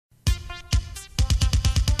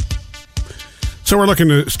So we're looking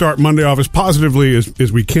to start Monday off as positively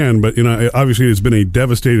as we can, but obviously it's been a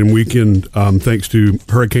devastating weekend thanks to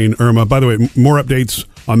Hurricane Irma. By the way, more updates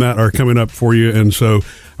on that are coming up for you, and so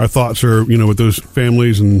our thoughts are with those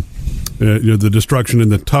families and the destruction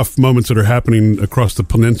and the tough moments that are happening across the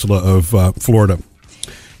peninsula of Florida.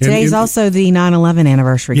 Today's also the 9/11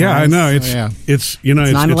 anniversary. Yeah, guys. I know. It's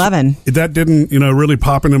 9/11. That didn't really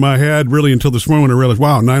pop into my head really until this morning when I realized,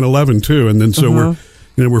 wow, 9/11 too, and then so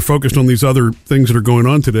we're focused on these other things that are going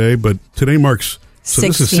on today. But today marks 16.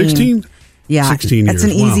 This is 16. Yeah, 16 years. It's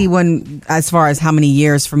an easy one as far as how many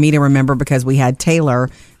years for me to remember because we had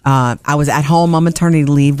Taylor. I was at home on maternity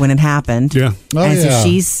leave when it happened. Yeah, so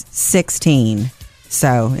she's 16.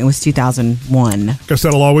 So it was 2001. I guess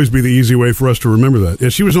that'll always be the easy way for us to remember that. Yeah,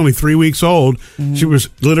 she was only 3 weeks old. Mm-hmm. She was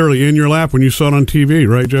literally in your lap when you saw it on TV,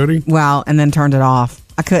 right, Jody? Well, and then turned it off.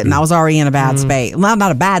 I couldn't. I was already in a bad space. Well,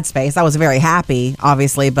 not a bad space. I was very happy,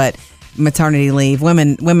 obviously, but maternity leave.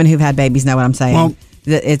 Women who've had babies know what I'm saying. Well,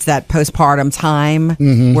 it's that postpartum time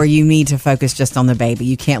where you need to focus just on the baby.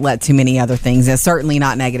 You can't let too many other things, and certainly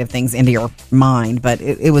not negative things, into your mind. But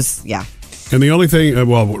it was, yeah. And the only thing,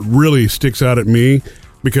 what really sticks out at me,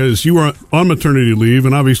 because you were on maternity leave,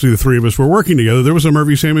 and obviously the three of us were working together. There was a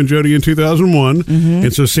Murphy, Sam, and Jody in 2001,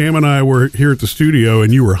 and so Sam and I were here at the studio,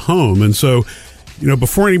 and you were home. And so,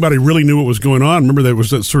 before anybody really knew what was going on, remember there was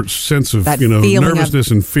that sort of sense of,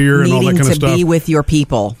 nervousness and fear and all that kind of stuff. Needing to be with your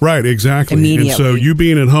people. Right, exactly. Immediately. And so you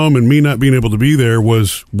being at home and me not being able to be there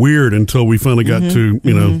was weird until we finally got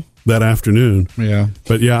to, that afternoon. Yeah.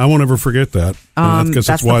 But yeah, I won't ever forget that. Because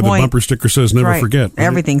that's why the bumper sticker says never forget. Right?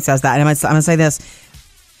 Everything says that. And I'm going to say this.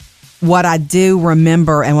 What I do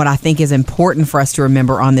remember and what I think is important for us to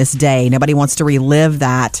remember on this day, nobody wants to relive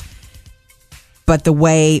that, but the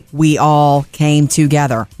way we all came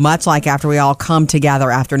together, much like after we all come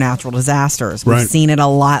together after natural disasters. We've seen it a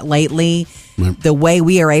lot lately. Right. The way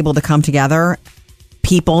we are able to come together,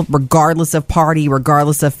 people, regardless of party,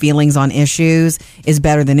 regardless of feelings on issues, is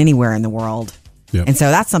better than anywhere in the world. Yep. And so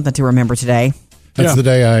that's something to remember today. That's the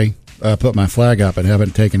day I put my flag up and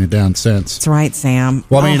haven't taken it down since. That's right, Sam.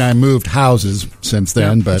 Well, I mean, I moved houses since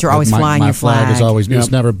then, but you're always flying your flag. My flag has always been, it's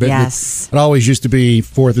never been. Yes. It always used to be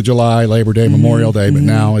 4th of July, Labor Day, Memorial Day, but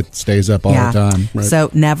now it stays up all the time. Right. So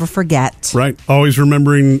never forget. Right. Always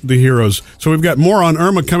remembering the heroes. So we've got more on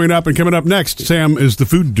Irma coming up, and coming up next, Sam is the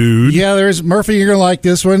food dude. Yeah, there's Murphy, you're going to like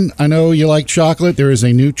this one. I know you like chocolate. There is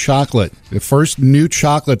a new chocolate. The first new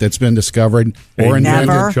chocolate that's been discovered or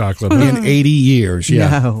invented chocolate in 80 years. Yeah.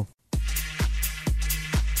 No.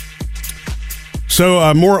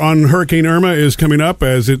 So more on Hurricane Irma is coming up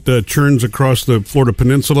as it churns across the Florida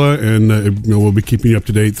Peninsula, and we'll be keeping you up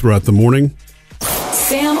to date throughout the morning.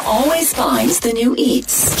 Sam always finds the new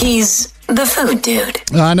eats. He's the food dude.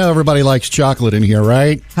 I know everybody likes chocolate in here,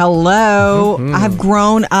 right? Hello. I have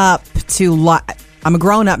grown up to I'm a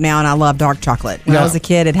grown up now, and I love dark chocolate. When I was a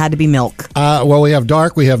kid, it had to be milk. Well, we have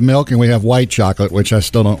dark, we have milk, and we have white chocolate, which I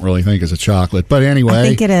still don't really think is a chocolate. But anyway, I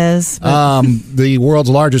think it is. The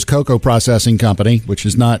world's largest cocoa processing company, which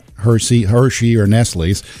is not Hershey or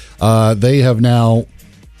Nestle's, they have now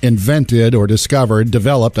invented or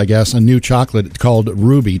developed, I guess, a new chocolate called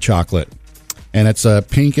Ruby chocolate, and it's a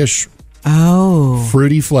pinkish,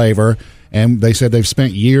 fruity flavor. And they said they've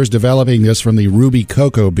spent years developing this from the ruby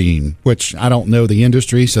cocoa bean, which I don't know the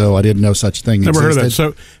industry, so I didn't know such thing existed. Never heard of that.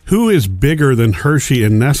 So who is bigger than Hershey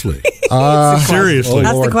and Nestle? Seriously.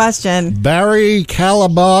 That's the question. Barry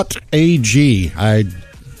Callebaut AG. I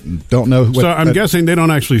don't know. So I'm guessing they don't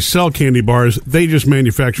actually sell candy bars. They just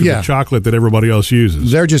manufacture the chocolate that everybody else uses.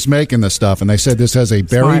 They're just making the stuff, and they said this has a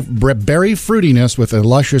berry fruitiness with a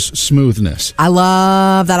luscious smoothness. I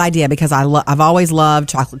love that idea because I've always loved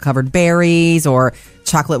chocolate-covered berries or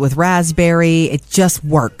chocolate with raspberry. It just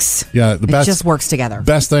works. Yeah, it just works together.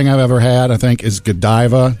 Best thing I've ever had, I think, is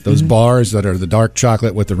Godiva, those bars that are the dark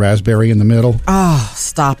chocolate with the raspberry in the middle. Oh,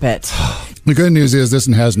 stop it. The good news is this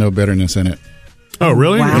one has no bitterness in it. Oh,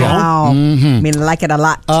 really? Wow. I mean, I like it a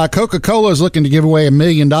lot. Coca-Cola is looking to give away $1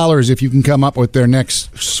 million if you can come up with their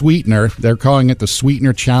next sweetener. They're calling it the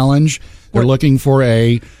Sweetener Challenge. They're looking for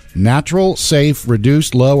a natural, safe,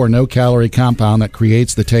 reduced, low, or no-calorie compound that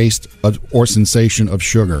creates the taste or sensation of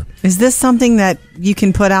sugar. Is this something that you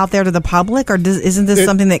can put out there to the public, or isn't this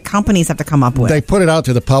something that companies have to come up with? They put it out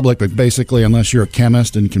to the public, but basically, unless you're a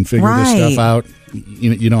chemist and can figure this stuff out,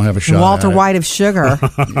 you don't have a shot. Walter White of sugar.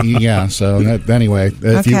 Yeah, so anyway,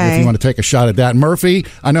 if you want to take a shot at that. Murphy,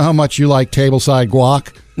 I know how much you like tableside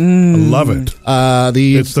guac. I love it.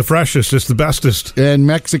 It's the freshest. It's the bestest. In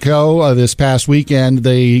Mexico, this past weekend,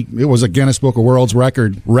 it was a Guinness Book of World's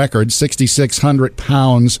record 6,600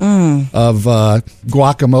 pounds of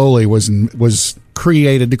guacamole was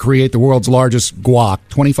created to create the world's largest guac.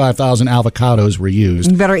 25,000 avocados were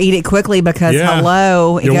used. You better eat it quickly because,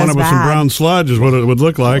 hello, it You'll goes wind up with some bad. brown sludge is what it would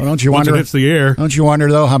look like. Well, don't you once wonder? it hits the air. Don't you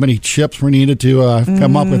wonder, though, how many chips were needed to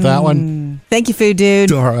come up with that one? Thank you, Food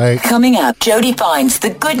Dude. All right. Coming up, Jody finds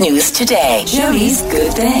the good news today. Jody's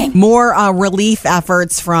good thing. More relief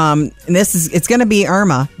efforts from, and it's going to be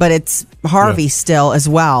Irma, but it's Harvey still as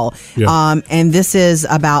well. Yeah. And this is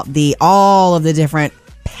about all of the different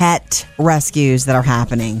pet rescues that are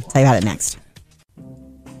happening. Tell you about it next.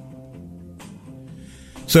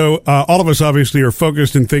 So all of us obviously are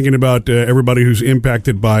focused and thinking about everybody who's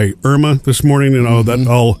impacted by Irma this morning, and that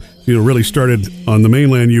all really started on the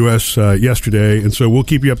mainland U.S. Yesterday, and so we'll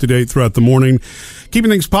keep you up to date throughout the morning, keeping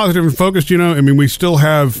things positive and focused. We still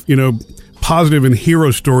have positive and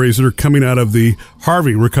hero stories that are coming out of the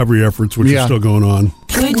Harvey recovery efforts, which are still going on.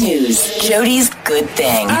 Good news, Jody's good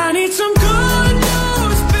thing. I need some good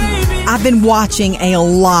news, baby. I've been watching a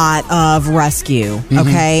lot of rescue,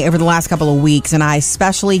 okay, over the last couple of weeks, and I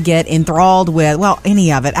especially get enthralled with,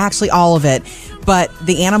 any of it, actually all of it, but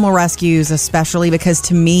the animal rescues especially because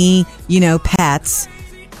to me, pets,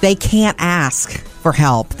 they can't ask for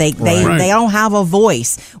help. They don't have a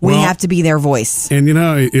voice. We have to be their voice. And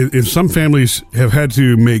if some families have had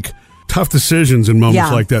to make tough decisions in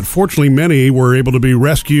moments like that, fortunately many were able to be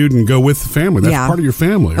rescued and go with the family. That's part of your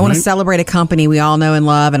family. I want to celebrate a company we all know and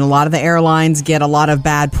love, and a lot of the airlines get a lot of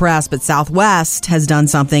bad press, but Southwest has done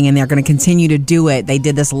something and they're going to continue to do it. They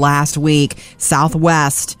did this last week.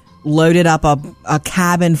 Southwest loaded up a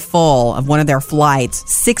cabin full of one of their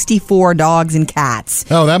flights, 64 dogs and cats.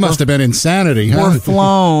 Oh, that must have been insanity. Were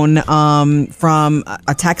flown from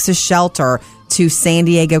a Texas shelter to San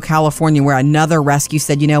Diego, California, where another rescue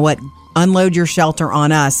said, you know what, unload your shelter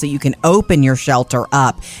on us so you can open your shelter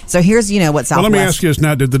up. So here's, what Southwest... Well, let me ask you this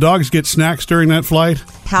now. Did the dogs get snacks during that flight?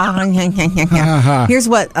 Here's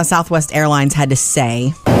what Southwest Airlines had to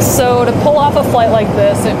say. So to pull off a flight like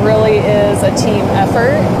this, it really is a team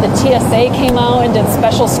effort. The TSA came out and did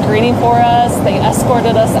special screening for us. They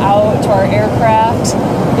escorted us out to our aircraft.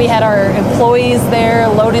 We had our employees there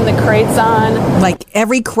loading the crates on. Like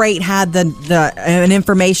every crate had an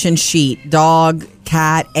information sheet, dog,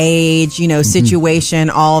 cat, age, situation,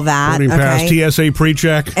 all that. Boarding pass, TSA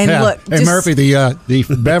pre-check. And look, hey Murphy, the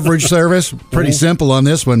beverage service, pretty simple on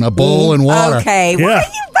this one, a bowl and water. Okay, why do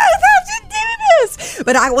you both have to do this?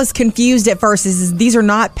 But I was confused at first. These are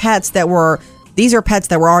not pets that were... These are pets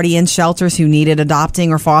that were already in shelters who needed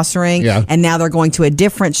adopting or fostering, and now they're going to a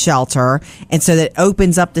different shelter, and so that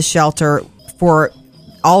opens up the shelter for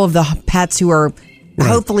all of the pets who are...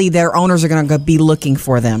 Hopefully, their owners are going to be looking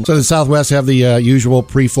for them. So, does Southwest have the usual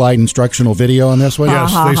pre-flight instructional video on this one?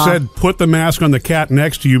 Yes, they said put the mask on the cat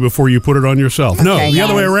next to you before you put it on yourself. Okay, no, the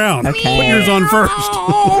other way guys. around. Okay. Put yours on first.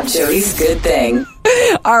 Jody's good thing.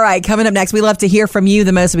 All right, coming up next, we love to hear from you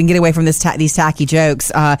the most so we can get away from these tacky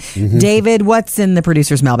jokes. David, what's in the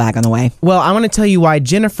producer's mailbag on the way? Well, I want to tell you why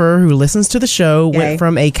Jennifer, who listens to the show, went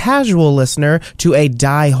from a casual listener to a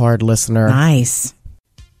diehard listener. Nice.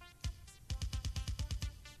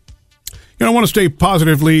 I want to stay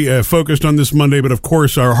positively focused on this Monday, but of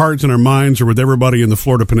course our hearts and our minds are with everybody in the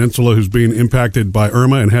Florida Peninsula who's being impacted by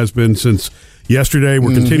Irma and has been since yesterday.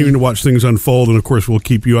 We're continuing to watch things unfold, and of course we'll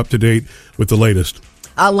keep you up to date with the latest.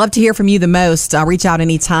 I'd love to hear from you the most. Reach out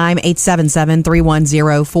anytime,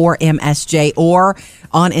 877-310-4MSJ, or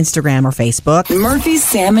on Instagram or Facebook. Murphy,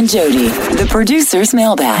 Sam, and Jody, the producer's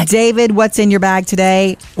mailbag. David, what's in your bag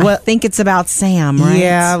today? I think it's about Sam, right?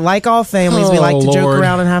 Yeah, like all families, we like to joke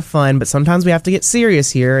around and have fun, but sometimes we have to get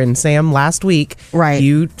serious here. And Sam, last week,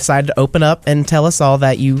 you decided to open up and tell us all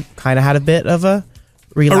that you kind of had a bit of a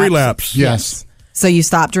relapse. A relapse. Yes. So you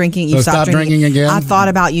stopped drinking. You stopped drinking again. I thought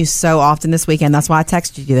about you so often this weekend. That's why I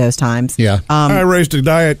texted you those times. Yeah. I raised a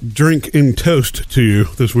diet drink and toast to you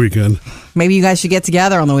this weekend. Maybe you guys should get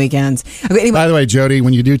together on the weekends. Okay, anyway. By the way, Jody,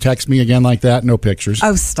 when you do text me again like that, no pictures.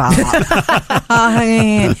 Oh, stop.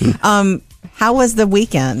 How was the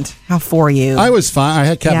weekend? How for you? I was fine. I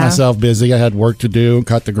had kept myself busy. I had work to do,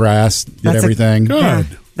 cut the grass, did everything.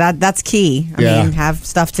 Good. That's key. I mean, have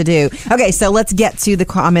stuff to do. Okay, so let's get to the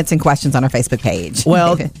comments and questions on our Facebook page.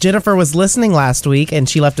 Well, Jennifer was listening last week, and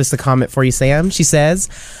she left us a comment for you, Sam. She says,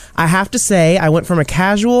 I have to say, I went from a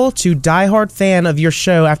casual to diehard fan of your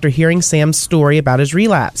show after hearing Sam's story about his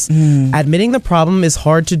relapse. Admitting the problem is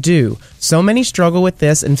hard to do. So many struggle with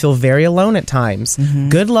this and feel very alone at times.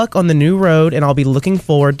 Good luck on the new road, and I'll be looking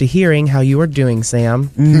forward to hearing how you are doing, Sam.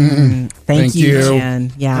 Thank you,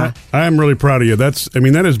 Jen. Yeah. I am really proud of you.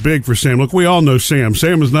 That is big for Sam. Look, we all know Sam.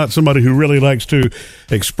 Sam is not somebody who really likes to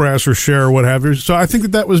express or share or what have you. So I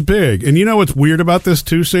think that was big. And you know what's weird about this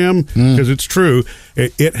too, Sam? Because it's true.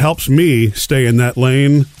 It helps me stay in that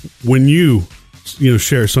lane when you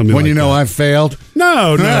share something when like you know that. I've failed.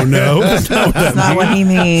 No. That's not what he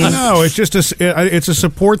means. No, it's just it's a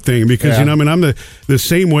support thing because I'm the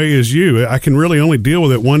same way as you. I can really only deal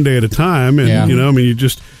with it one day at a time, and you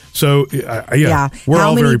just so we're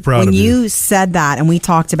all very proud of you. When you said that, and we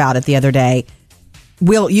talked about it the other day,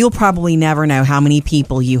 you'll probably never know how many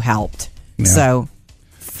people you helped. Yeah. So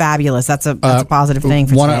fabulous. That's a positive thing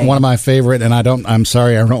for today. One of my favorite, and I'm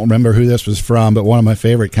sorry, I don't remember who this was from, but one of my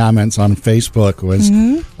favorite comments on Facebook was,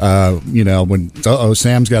 when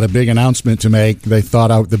Sam's got a big announcement to make, they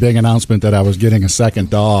thought the big announcement that I was getting a second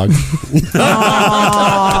dog.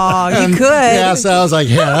 Oh, you could. Yeah, so I was like,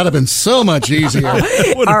 that'd have been so much easier.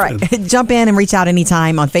 All right, jump in and reach out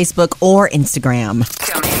anytime on Facebook or Instagram.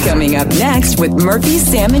 Coming up next with Murphy,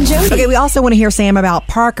 Sam, and Jody. Okay, we also want to hear, Sam, about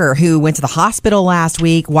Parker, who went to the hospital last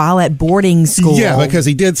week while at boarding school. Yeah, because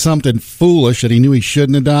he did something foolish that he knew he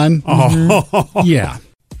shouldn't have done. Yeah.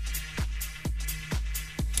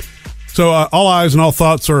 So all eyes and all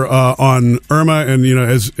thoughts are on Irma, and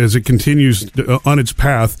as it continues on its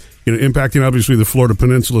path, impacting obviously the Florida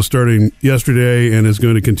Peninsula starting yesterday, and is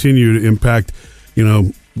going to continue to impact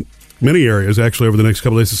many areas actually over the next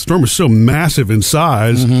couple of days. The storm is so massive in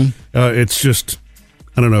size, it's just,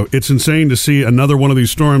 I don't know, it's insane to see another one of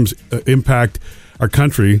these storms impact our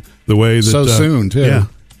country the way that so soon too. Yeah.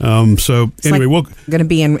 So it's anyway, we're going to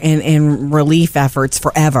be in relief efforts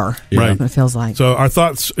forever. Right. It feels like. So our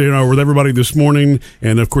thoughts, with everybody this morning,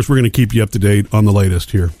 and of course we're going to keep you up to date on the latest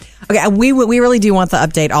here. Okay, we really do want the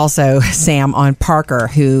update also, Sam, on Parker,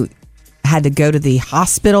 who had to go to the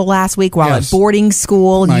hospital last week while at boarding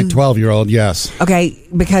school. My 12-year-old, yes. Okay,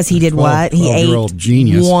 because he did what? He ate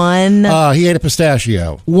genius. He ate a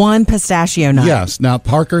pistachio. One pistachio nut. Yes. Now,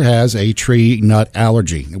 Parker has a tree nut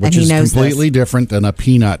allergy, which is completely different than a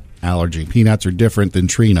peanut allergy. Peanuts are different than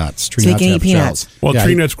tree nuts. Tree nuts can have eat peanuts. shells. Well,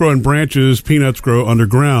 tree nuts grow in branches. Peanuts grow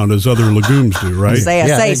underground, as other legumes do, right?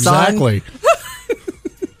 Say, exactly. Son.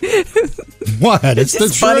 What? It's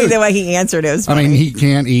just funny the way he answered it. I mean, he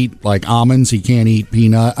can't eat like almonds. He can't eat he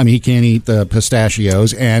can't eat the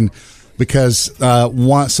pistachios, and because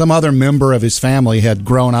some other member of his family had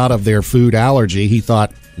grown out of their food allergy, he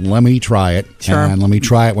thought, "Let me try it, and let me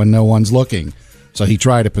try it when no one's looking." So he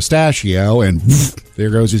tried a pistachio, and there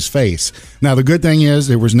goes his face. Now, the good thing is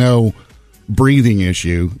there was no breathing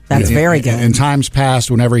issue. That's very good. In times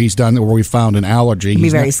past, whenever he's done where we found an allergy, it'd be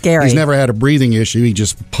very scary. He's never had a breathing issue. He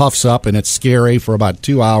just puffs up, and it's scary for about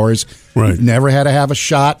 2 hours. Right. Never had to have a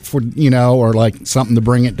shot for or like something to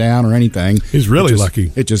bring it down or anything. He's really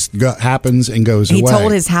lucky. It just happens and goes away. He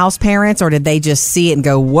told his house parents, or did they just see it and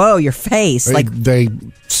go, "Whoa, your face"? They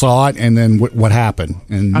saw it, and then what happened,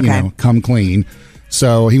 and come clean.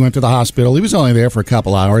 So he went to the hospital. He was only there for a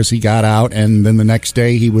couple hours. He got out, and then the next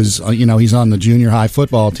day he was, he's on the junior high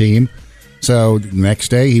football team. So the next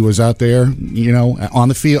day he was out there, on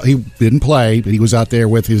the field. He didn't play, but he was out there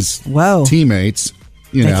with his teammates.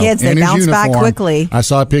 The kids, they bounce back quickly. I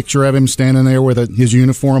saw a picture of him standing there with his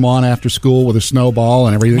uniform on after school with a snowball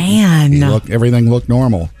and everything. Man. Everything looked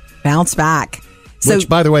normal. Bounce back. Which,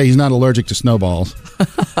 by the way, he's not allergic to snowballs.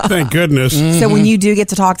 Thank goodness. So when you do get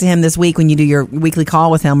to talk to him this week, when you do your weekly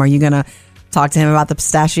call with him, are you going to talk to him about the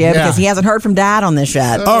pistachio? Yeah. Because he hasn't heard from Dad on this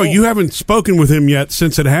yet. Oh, you haven't spoken with him yet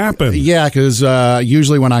since it happened? Yeah, because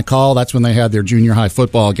usually when I call, that's when they had their junior high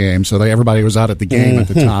football game. So everybody was out at the game at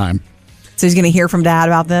the time. So he's going to hear from Dad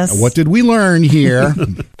about this? What did we learn here?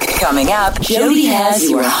 Coming up, Jody has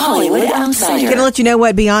your Hollywood Outsider. Going to let you know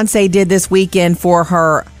what Beyonce did this weekend for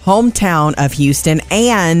her hometown of Houston,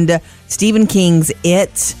 and Stephen King's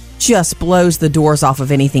It just blows the doors off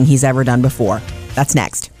of anything he's ever done before. That's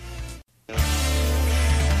next.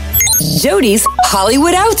 Jody's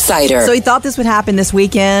Hollywood Outsider. So he thought this would happen this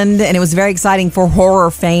weekend, and it was very exciting for horror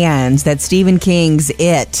fans that Stephen King's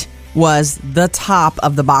It was the top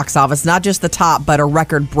of the box office. Not just the top, but a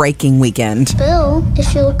record-breaking weekend. Bill,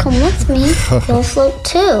 if you'll come with me, you'll float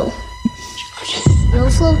too. You'll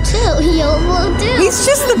float too. You'll float too. He's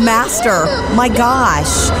just the master. My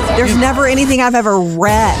gosh. There's never anything I've ever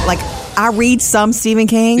read, I read some Stephen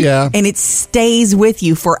King, and it stays with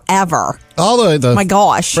you forever. All the my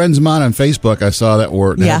gosh, friends of mine on Facebook I saw that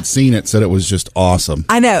had seen it said it was just awesome.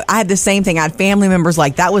 I know. I had the same thing. I had family members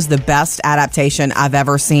like, that was the best adaptation I've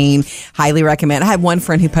ever seen. Highly recommend. I had one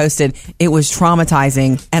friend who posted, it was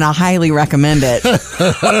traumatizing, and I highly recommend it.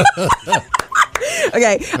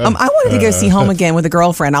 Okay, I wanted to go see Home Again with a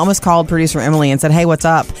girlfriend. I almost called producer Emily and said, hey, what's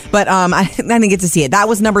up? But I didn't get to see it. That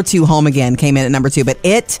was number 2. Home Again came in at number 2. But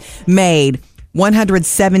it made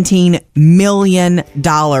 $117 million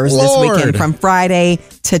this weekend from Friday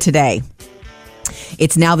to today.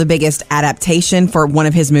 It's now the biggest adaptation for one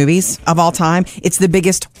of his movies of all time. It's the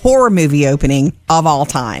biggest horror movie opening of all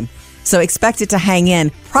time. So expect it to hang in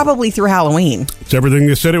probably through Halloween. It's everything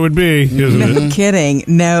they said it would be, isn't it? No kidding.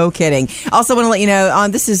 No kidding. Also want to let you know,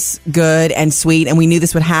 this is good and sweet, and we knew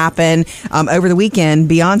this would happen. Over the weekend,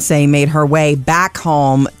 Beyonce made her way back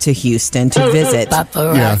home to Houston to visit.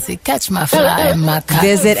 Catch my fly in my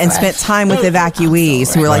visit and spent time with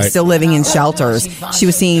evacuees who were still living in shelters. She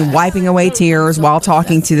was seen wiping away tears while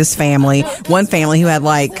talking to this family. One family who had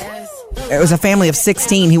it was a family of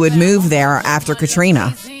 16 who had moved there after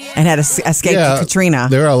Katrina and had escaped Katrina.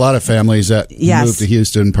 There are a lot of families that moved to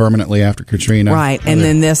Houston permanently after Katrina. Right. And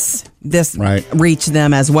then this reached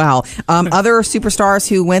them as well. Other superstars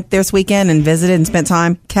who went this weekend and visited and spent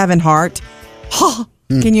time, Kevin Hart.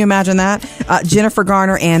 Can you imagine that? Jennifer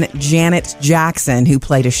Garner and Janet Jackson, who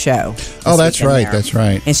played a show. Oh, that's right. There. That's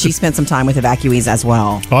right. And she spent some time with evacuees as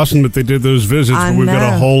well. Awesome that they did those visits. But we've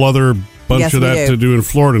got a whole other bunch of that to do in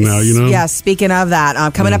Florida now, Yeah, speaking of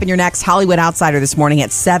that, coming up in your next Hollywood Outsider this morning at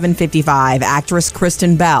 7:55, actress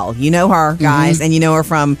Kristen Bell. You know her, guys, and you know her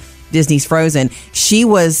from Disney's Frozen. She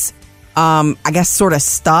was, I guess, sort of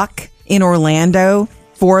stuck in Orlando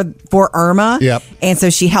for Irma. Yep. And so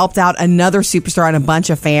she helped out another superstar and a bunch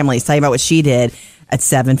of families. Tell you about what she did at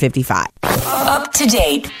 7:55. Up to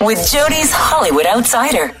date with Jody's Hollywood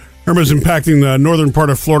Outsider. Irma's impacting the northern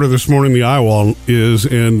part of Florida this morning. The eye wall is,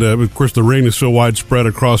 and of course the rain is so widespread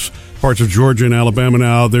across parts of Georgia and Alabama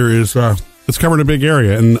now. There is, it's covering a big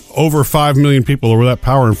area, and over 5 million people are without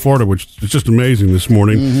power in Florida, which is just amazing this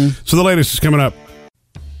morning. So the latest is coming up.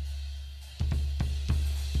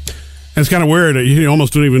 And it's kind of weird. You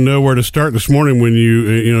almost don't even know where to start this morning when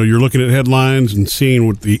you're looking at headlines and seeing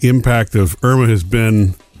what the impact of Irma has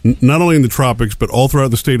been, not only in the tropics but all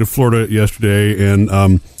throughout the state of Florida yesterday. And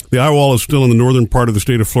the eye wall is still in the northern part of the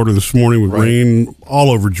state of Florida this morning with rain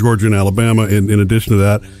all over Georgia and Alabama. In addition to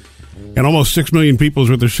that, and almost 6 million people is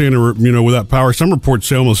what they're saying are without power. Some reports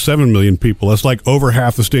say almost 7 million people. That's like over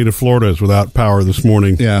half the state of Florida is without power this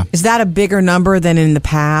morning. Yeah. Is that a bigger number than in the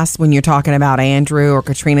past when you're talking about Andrew or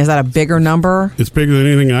Katrina? Is that a bigger number? It's bigger than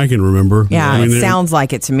anything I can remember. Yeah, it sounds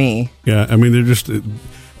like it to me. Yeah, I mean,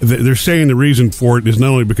 they're saying the reason for it is not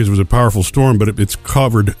only because it was a powerful storm, but it's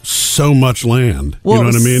covered so much land. Well, you know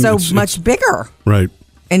what I mean? So much bigger. Right.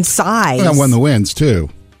 In size. And when the winds, too.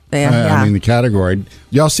 I mean, the category.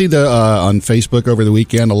 Y'all see on Facebook over the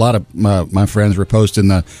weekend, a lot of my friends were posting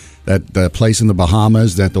the place in the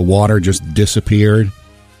Bahamas that the water just disappeared.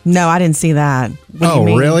 No, I didn't see that. Oh,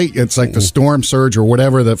 really? It's like the storm surge or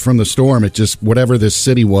whatever from the storm. It just, whatever this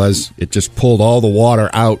city was, it just pulled all the water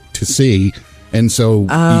out to sea. And so you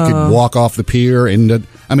could walk off the pier, and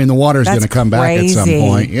the water's going to come back at some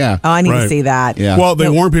point. Yeah. Oh, I need to see that. Yeah. Well, they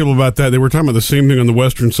warned people about that. They were talking about the same thing on the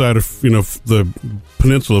western side of the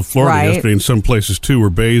peninsula of Florida yesterday. In some places too, where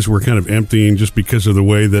bays were kind of emptying just because of the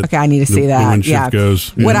way that. Okay, I need to see that. The wind shift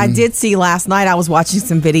goes. What I did see last night, I was watching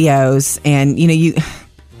some videos, and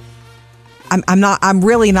I'm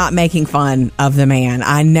really not making fun of the man.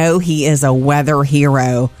 I know he is a weather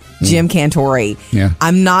hero. Jim Cantore. Yeah.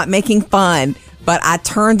 I'm not making fun, but I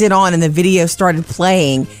turned it on and the video started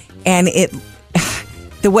playing, and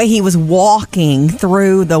the way he was walking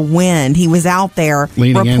through the wind, he was out there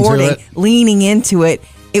leaning into it.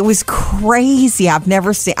 It was crazy. I've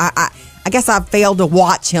never seen. I guess I've failed to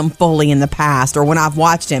watch him fully in the past, or when I've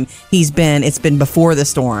watched him, it's been before the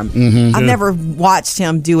storm. I've never watched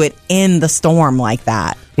him do it in the storm like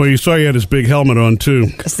that. Well, you saw he had his big helmet on too.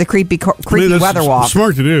 It's the creepy weather walk.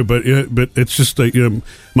 Smart to do, but it's just like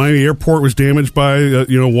Miami Airport was damaged by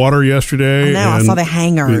water yesterday. I know. I saw the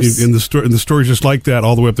hangars, and the stories just like that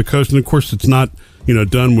all the way up the coast. And of course, it's not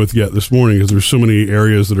done with yet this morning because there's so many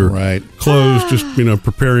areas that are closed, just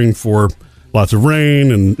preparing for lots of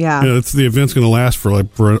rain, and the event's going to last for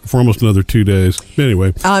almost another 2 days.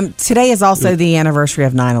 Anyway, today is also the anniversary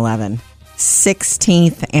of 9/11.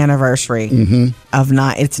 16th anniversary of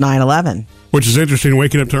it's 9/11. Which is interesting.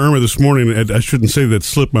 Waking up to Irma this morning, I shouldn't say that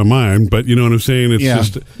slipped my mind, but you know what I'm saying? It's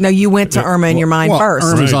just... No, you went to Irma in your mind first.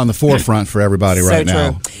 Irma's on the forefront for everybody right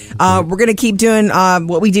now. We're going to keep doing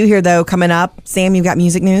what we do here, though, coming up. Sam, you've got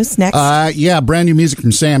music news next? Brand new music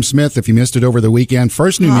from Sam Smith, if you missed it over the weekend.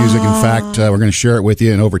 First new music, in fact. We're going to share it with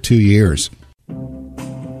you in over 2 years.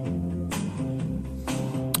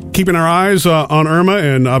 Keeping our eyes on Irma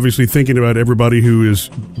and obviously thinking about everybody who has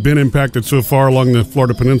been impacted so far along the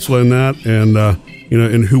Florida Peninsula in that, and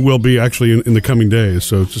and who will be actually in the coming days.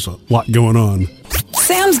 So it's just a lot going on.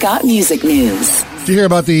 Sam's got music news. Did you hear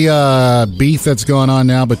about the beef that's going on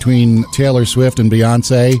now between Taylor Swift and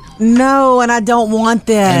Beyonce? No, and I don't want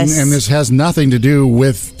this. And this has nothing to do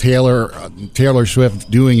with Taylor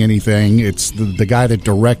Swift doing anything. It's the guy that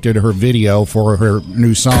directed her video for her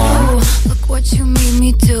new song. Look what you made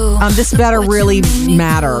me do. This better really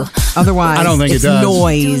matter. Otherwise, I don't think it's it does.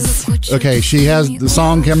 Noise. Okay, the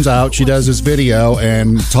song comes out, she does this video,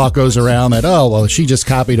 and talk goes around that, she just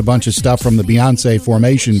copied a bunch of stuff from the Beyonce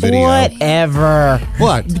Formation video. Whatever.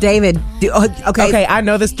 What? David, Okay, I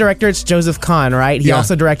know this director. It's Joseph Kahn, right? He Yeah.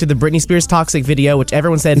 also directed the Britney Spears Toxic video, which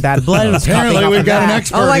everyone said Bad Blood was Apparently, copying off we've of got an that.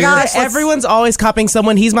 expert Oh my here. gosh. Everyone's always copying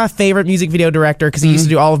someone. He's my favorite music video director because he used to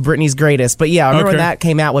do all of Britney's greatest. But yeah, I remember when that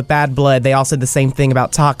came out with Bad Blood, they all said the same thing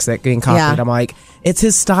about Toxic getting copied. Yeah. I'm like, it's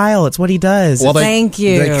his style. It's what he does. Well, Thank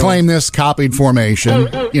you. They claim this copied Formation,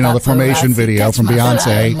 the Formation video from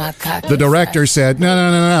Beyonce. The director said,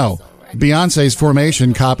 no. Beyonce's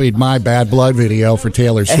Formation copied my Bad Blood video for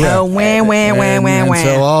Taylor Swift. Oh, wah. And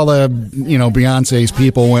so all the, Beyonce's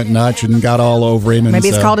people went nuts and got all over him. And Maybe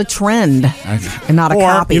it's so- called a trend and not a Or,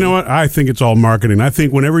 copy. you know what? I think it's all marketing. I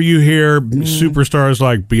think whenever you hear superstars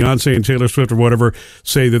like Beyonce and Taylor Swift or whatever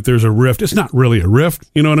say that there's a rift, it's not really a rift.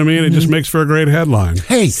 You know what I mean? It just makes for a great headline.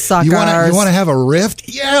 Hey, Suckers. you want to have a rift?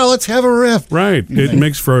 Yeah, let's have a rift. Right. It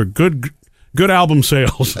makes for a good album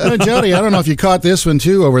sales. Jody, I don't know if you caught this one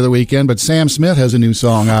too over the weekend, but Sam Smith has a new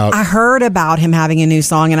song out. I heard about him having a new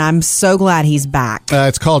song, and I'm so glad he's back.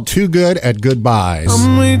 It's called Too Good at Goodbyes.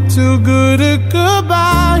 I'm way too good at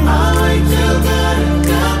goodbye. I'm way too good at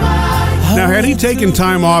goodbye. Now, had he taken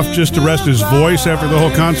time off just to rest his voice after the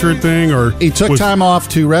whole concert thing, or He took time off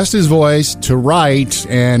to rest his voice, to write,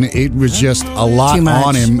 and it was just a lot Too much.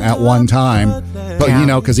 on him at one time. But,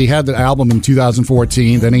 Yeah. because he had the album in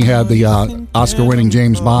 2014, then he had the Oscar-winning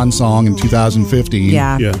James Bond song in 2015.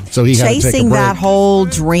 Yeah. So he had to take a Chasing break. that whole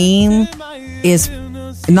dream is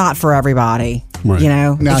not for everybody. Right.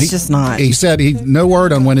 Now, It's just not. He said no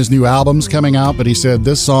word on when his new album's coming out, but he said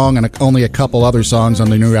this song and only a couple other songs on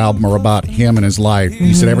the new album are about him and his life.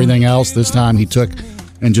 He said everything else this time he took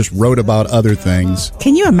and just wrote about other things.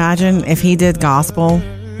 Can you imagine if he did gospel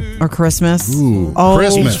or Christmas? Ooh, oh,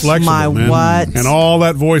 Christmas. flexible, my man. what? And all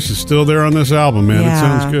that voice is still there on this album, man. Yeah. It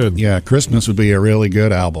sounds good. Yeah, Christmas would be a really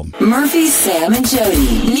good album. Murphy, Sam, and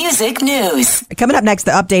Jody. Music news. Coming up next,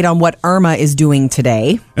 the update on what Irma is doing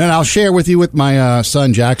today. And I'll share with you what my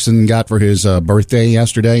son Jackson got for his birthday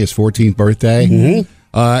yesterday, his 14th birthday.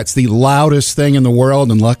 Mm-hmm. It's the loudest thing in the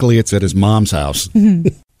world, and luckily it's at his mom's house.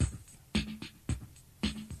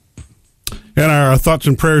 And our thoughts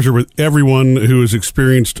and prayers are with everyone who has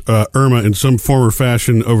experienced Irma in some form or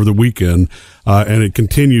fashion over the weekend. And it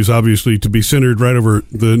continues, obviously, to be centered right over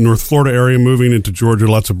the North Florida area, moving into Georgia.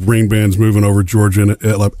 Lots of rain bands moving over Georgia and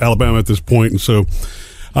Alabama at this point. And so,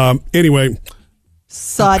 anyway.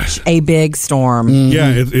 Such a big storm.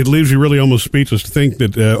 Yeah, it leaves you really almost speechless to think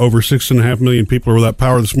that over 6.5 million people are without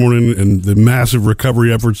power this morning, and the massive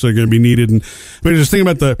recovery efforts that are going to be needed. And I mean, just think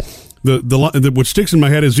about the what sticks in my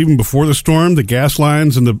head is even before the storm, the gas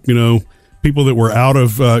lines and the people that were out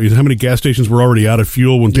of how many gas stations were already out of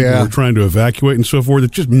fuel when people were trying to evacuate and so forth.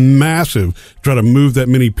 It's just massive to try to move that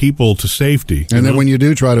many people to safety. And then when you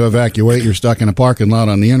do try to evacuate, you're stuck in a parking lot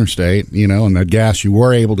on the interstate, and the gas you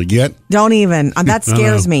were able to get. Don't even. That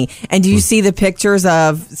scares me. And do you see the pictures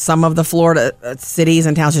of some of the Florida cities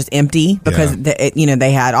and towns just empty because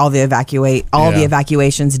they had all the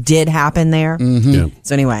evacuations did happen there. Mm-hmm. Yeah.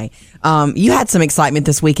 So anyway, you had some excitement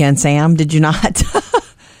this weekend, Sam. Did you not?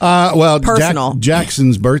 Personal.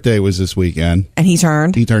 Jackson's birthday was this weekend. And he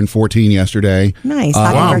turned 14 yesterday. Nice.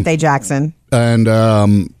 Happy birthday, Jackson. And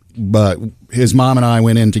but his mom and I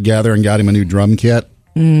went in together and got him a new drum kit.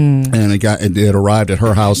 And it arrived at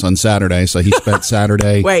her house on Saturday, so he spent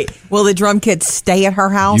Saturday. Wait, will the drum kit stay at her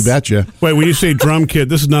house? You betcha. Wait, when you say drum kit,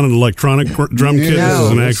 this is not an electronic drum kit. No, this is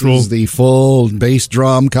an actual. This is the full bass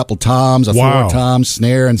drum, couple toms, a 4-tom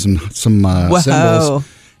snare, and some cymbals.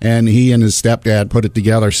 And he and his stepdad put it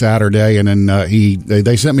together Saturday, and then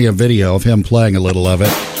they sent me a video of him playing a little of it.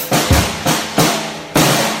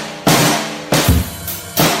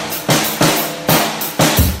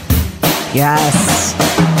 Yes.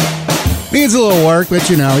 Needs a little work, but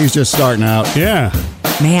he's just starting out. Yeah.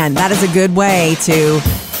 Man, that is a good way to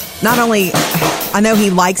not only, I know he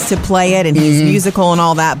likes to play it and he's musical and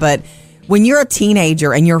all that, but when you're a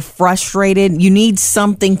teenager and you're frustrated, you need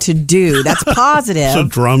something to do that's positive. So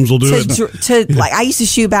drums will do it. Like, I used to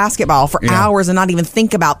shoot basketball for hours and not even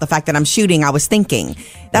think about the fact that I'm shooting. I was thinking.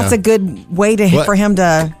 That's a good way for him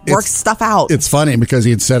to work stuff out. It's funny because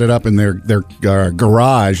he had set it up in their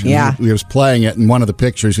garage. And he was playing it, and one of the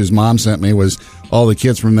pictures his mom sent me was all the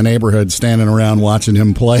kids from the neighborhood standing around watching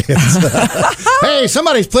him play it. Hey,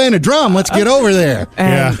 somebody's playing a drum. Let's get over there.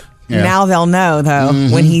 Yeah. Now they'll know, though,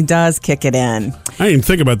 when he does kick it in. I didn't even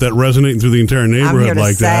think about that resonating through the entire neighborhood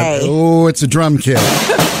like that. Oh, it's a drum kit.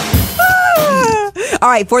 All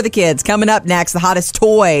right, for the kids, coming up next, the hottest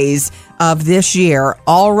toys of this year,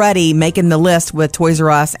 already making the list with Toys R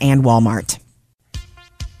Us and Walmart.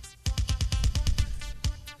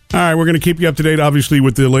 All right, we're going to keep you up to date, obviously,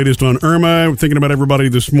 with the latest on Irma. We're thinking about everybody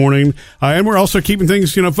this morning. And we're also keeping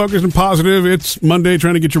things, focused and positive. It's Monday,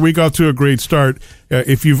 trying to get your week off to a great start.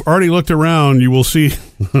 If you've already looked around, you will see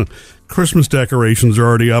Christmas decorations are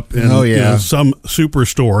already up in some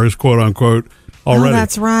superstores, quote unquote, already. Oh,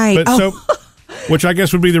 that's right. Which I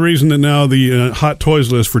guess would be the reason that now the hot toys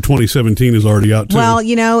list for 2017 is already out, too. Well,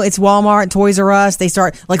 it's Walmart, Toys R Us. They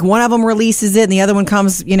start, like, one of them releases it, and the other one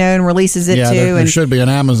comes, and releases it, too. There should be an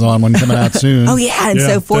Amazon one coming out soon. Oh, yeah. And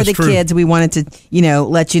so for the kids, we wanted to,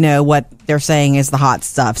 let you know what they're saying is the hot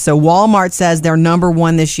stuff. So Walmart says their number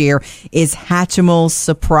one this year is Hatchimals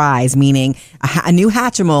Surprise, meaning a new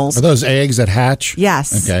Hatchimals. Are those eggs that hatch?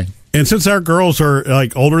 Yes. Okay. And since our girls are,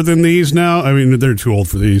 older than these now, I mean, they're too old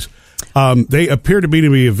for these. They appear to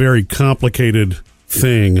be a very complicated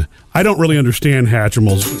thing. I don't really understand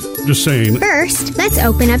Hatchimals. Just saying. First, let's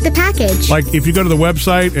open up the package. Like, if you go to the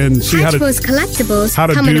website and see how to do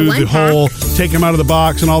the whole take them out of the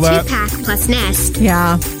box and all that. 2-pack plus nest.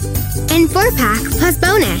 Yeah. And 4-pack plus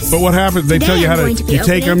bonus. But what happens? They tell you how to. You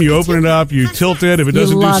take them, you open it up, you tilt it. If it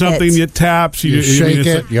doesn't do something, it taps. You shake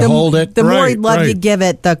it. You hold it. The more love you give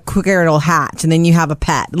it, the quicker it'll hatch, and then you have a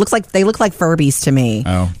pet. They look like Furbies to me.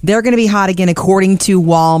 Oh. They're going to be hot again, according to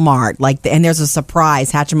Walmart. And there's a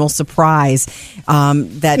surprise, Hatchimal surprise,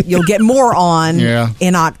 that you'll get more on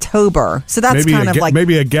in October. So that's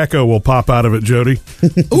maybe a gecko will pop out of it, Jody.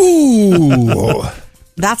 Ooh.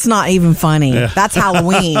 That's not even funny. Yeah. That's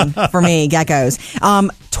Halloween for me, geckos.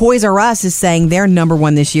 Toys R Us is saying their number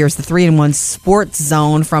one this year is the 3-in-1 Sports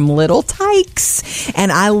Zone from Little Tykes.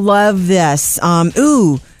 And I love this.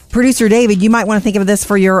 Producer David, you might want to think of this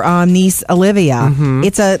for your niece Olivia. Mm-hmm.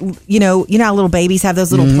 It's how little babies have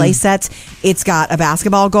those little play sets. It's got a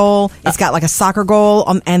basketball goal. It's got like a soccer goal.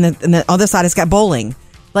 And the other side, it's got bowling.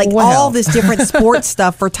 All this different sports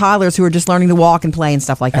stuff for toddlers who are just learning to walk and play and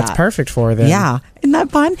stuff like that. That's perfect for them. Yeah. Isn't that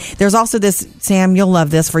fun? There's also this, Sam, you'll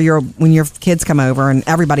love this when your kids come over and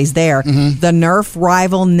everybody's there. Mm-hmm. The Nerf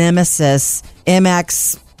Rival Nemesis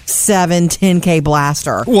MX7 10K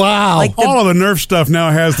blaster. Wow. All of the Nerf stuff now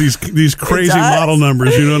has these crazy model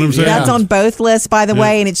numbers, you know what I'm saying? That's on both lists, by the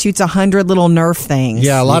way, and it shoots 100 little Nerf things.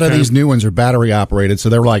 Yeah, a lot of these new ones are battery operated, so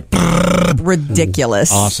they're like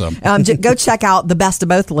ridiculous. Awesome. Go check out the best of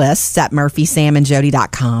both lists at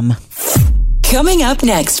murphysamandjody.com. Coming up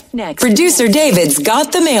next, producer David's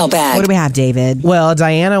got the mailbag. What do we have, David? Well,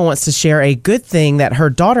 Diana wants to share a good thing that her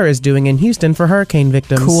daughter is doing in Houston for hurricane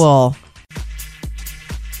victims. Cool.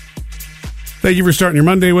 Thank you for starting your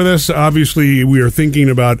Monday with us. Obviously, we are thinking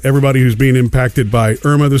about everybody who's being impacted by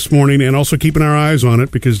Irma this morning and also keeping our eyes on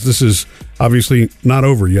it because this is obviously not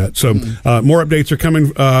over yet. So more updates are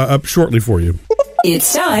coming up shortly for you.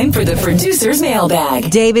 It's time for the producer's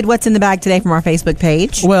mailbag. David, what's in the bag today from our Facebook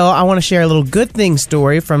page? Well, I want to share a little good thing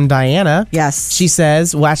story from Diana. Yes. She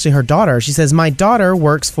says, her daughter, my daughter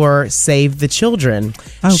works for Save the Children.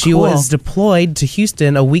 Oh, she cool. was deployed to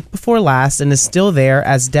Houston a week before last and is still there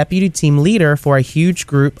as deputy team leader for a huge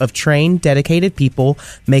group of trained, dedicated people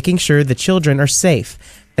making sure the children are safe.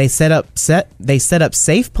 They set up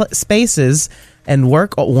safe spaces and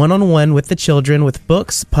work one-on-one with the children with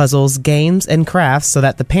books, puzzles, games, and crafts so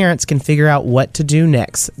that the parents can figure out what to do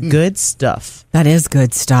next. Good stuff. That is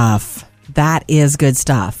good stuff. Those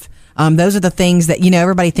are the things that,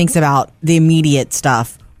 everybody thinks about the immediate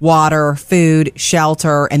stuff. Water, food,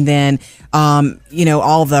 shelter, and then,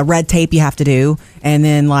 all the red tape you have to do. And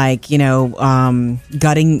then,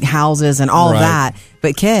 gutting houses and all of that.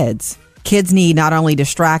 But kids need not only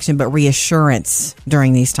distraction but reassurance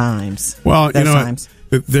during these times. Well,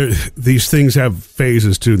 these things have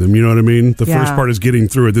phases to them. You know what I mean? The first part is getting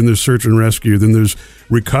through it. Then there's search and rescue. Then there's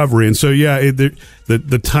recovery. And so,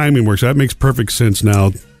 the timing works. That makes perfect sense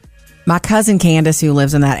now. My cousin Candace, who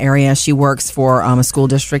lives in that area, she works for a school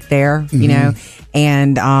district there, you know,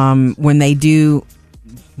 and when they do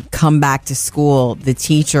come back to school, the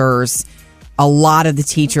teachers, a lot of the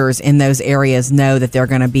teachers in those areas know that they're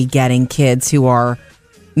going to be getting kids who are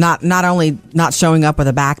not only not showing up with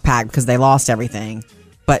a backpack because they lost everything,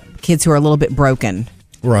 but kids who are a little bit broken.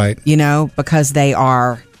 Right. You know, because they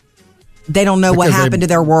don't know what happened to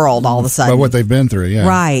their world all of a sudden. By what they've been through, yeah.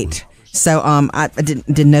 Right. So I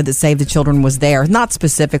didn't know that Save the Children was there, not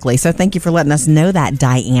specifically. So thank you for letting us know that,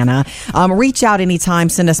 Diana. Reach out anytime.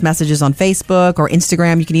 Send us messages on Facebook or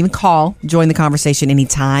Instagram. You can even call, join the conversation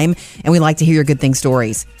anytime. And we like to hear your good thing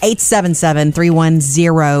stories.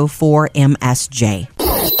 877-310-4MSJ.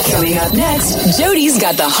 Coming up next, Jody's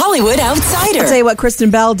got the Hollywood Outsider. I'll tell you what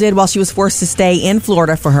Kristen Bell did while she was forced to stay in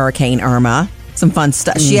Florida for Hurricane Irma. Some fun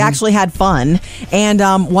stuff. She actually had fun. And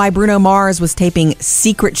why Bruno Mars was taping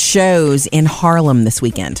secret shows in Harlem this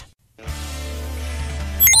weekend.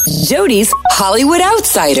 Jody's Hollywood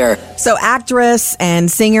Outsider. So actress and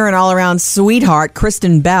singer and all-around sweetheart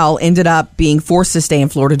Kristen Bell ended up being forced to stay in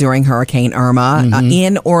Florida during Hurricane Irma,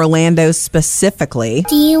 in Orlando specifically.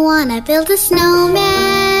 Do you want to build a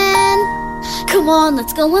snowman? Come on,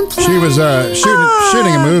 let's go and play. She was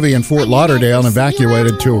shooting a movie in Fort Lauderdale and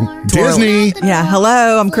evacuated to Disney. Yeah,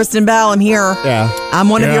 hello, I'm Kristen Bell. I'm here. Yeah. I'm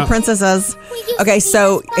one of your princesses. Okay,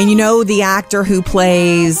 so, and you know the actor who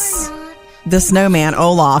plays the snowman,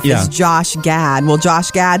 Olaf, is Josh Gad. Well, Josh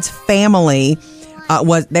Gad's family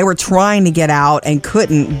they were trying to get out and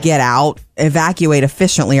couldn't get out, evacuate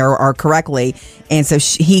efficiently or correctly. And so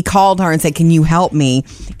he called her and said, can you help me?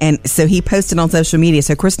 And so he posted on social media.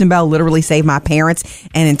 So Kristen Bell literally saved my parents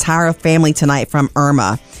and entire family tonight from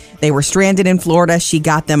Irma. They were stranded in Florida. She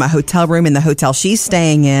got them a hotel room in the hotel she's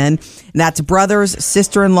staying in. That's brothers,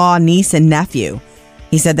 sister-in-law, niece, and nephew.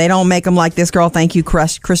 He said, they don't make them like this, girl. Thank you,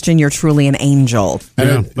 Christian. You're truly an angel.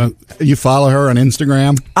 Yeah, you follow her on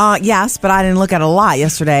Instagram? Yes, but I didn't look at a lot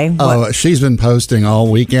yesterday. Oh, she's been posting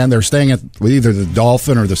all weekend. They're staying at either the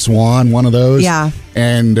Dolphin or the Swan, one of those. Yeah.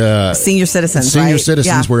 And senior citizens, Senior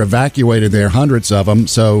citizens were evacuated there, hundreds of them.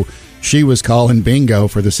 So she was calling bingo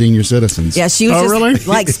for the senior citizens. Yeah, she was just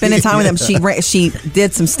like spending time with them. She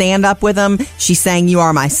did some stand up with them. She sang "You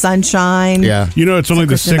Are My Sunshine." Yeah, you know it's only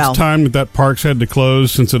the sixth time that park's had to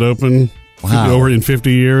close since it opened. Wow, over in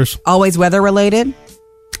 50 years. Always weather related.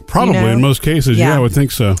 Probably in most cases. Yeah, I would think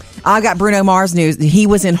so. I got Bruno Mars news. He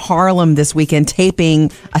was in Harlem this weekend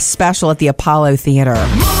taping a special at the Apollo Theater.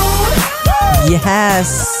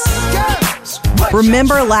 Yes.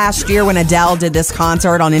 Remember last year when Adele did this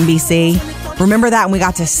concert on NBC? Remember that when we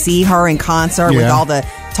got to see her in concert with all the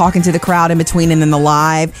talking to the crowd in between and then the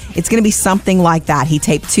live? It's going to be something like that. He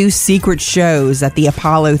taped 2 secret shows at the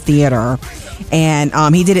Apollo Theater. And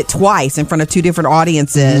he did it twice in front of 2 different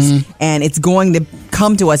audiences. And it's going to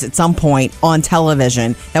come to us at some point on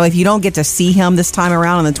television. Now, if you don't get to see him this time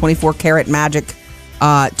around on the 24 Karat Magic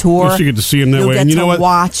tour, you get to see him that way, and you know what?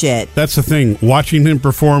 Watch it. That's the thing. Watching him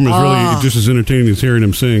perform is really just as entertaining as hearing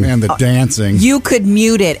him sing. And the dancing. You could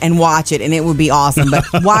mute it and watch it, and it would be awesome. But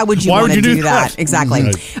why would you want to do that? Exactly.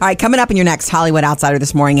 Right. All right, coming up in your next Hollywood Outsider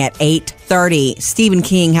this morning at 8:30, Stephen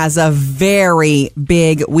King has a very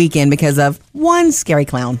big weekend because of one scary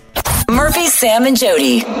clown. Murphy, Sam, and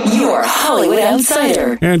Jody, your Hollywood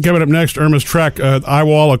Outsider. And coming up next, Irma's track eye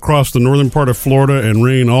wall across the northern part of Florida and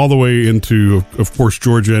rain all the way into, of course,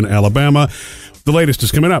 Georgia and Alabama. The latest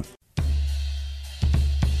is coming up.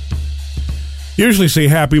 Usually say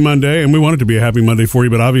happy Monday, and we want it to be a happy Monday for you,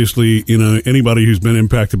 but obviously, you know, anybody who's been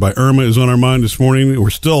impacted by Irma is on our mind this morning. We're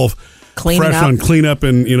still fresh on cleanup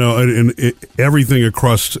and, you know, and everything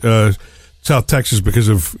across South Texas because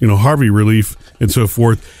of, you know, Harvey relief and so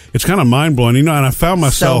forth. It's kind of mind blowing, you know, and I found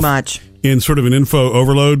myself in sort of an info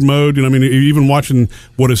overload mode. You know, I mean, even watching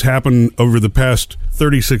what has happened over the past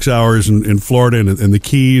 36 hours in Florida and the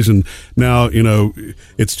Keys, and now, you know,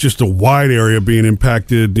 it's just a wide area being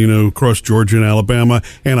impacted, you know, across Georgia and Alabama,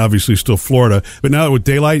 and obviously still Florida. But now with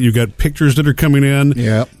daylight, you've got pictures that are coming in.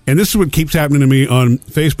 Yeah. And this is what keeps happening to me on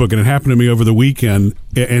Facebook, and it happened to me over the weekend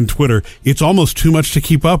and Twitter. It's almost too much to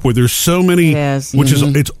keep up with. There's so many, which is,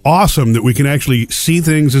 it's awesome that we can actually see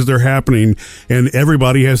things as they're happening, and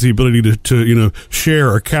everybody has the ability to you know,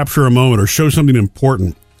 share or capture a moment or show something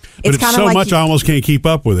important. But it's so much I almost can't keep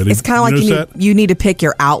up with it. It's kind of like you need to pick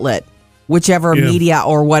your outlet, whichever media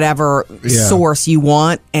or whatever source you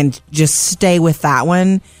want, and just stay with that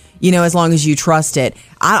one. You know, as long as you trust it.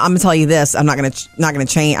 I'm gonna tell you this. I'm not gonna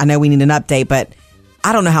change. I know we need an update, but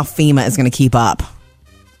I don't know how FEMA is gonna keep up.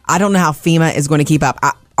 I don't know how FEMA is going to keep up.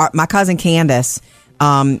 My cousin Candace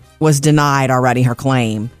was denied already her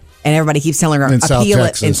claim. And everybody keeps telling her, In South appeal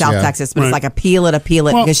Texas, it in South yeah. Texas. But Right. it's like, appeal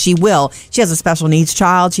it, Well- because she will. She has a special needs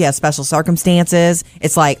child. She has special circumstances.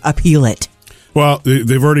 It's like, appeal it. Well,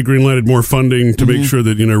 they've already greenlighted more funding to make sure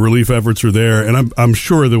that relief efforts are there, and I'm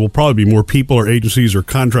sure there will probably be more people or agencies or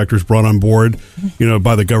contractors brought on board,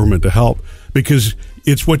 by the government to help, because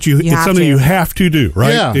it's what it's have something to. you have to do,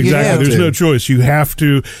 right? Yeah, you exactly. have There's to. no choice. You have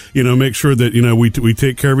to, make sure that we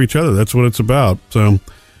take care of each other. That's what it's about. So.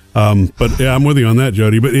 But yeah, I'm with you on that,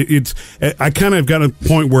 Jody. But I kind of got a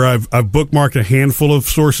point where I've bookmarked a handful of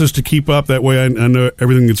sources to keep up. That way, I know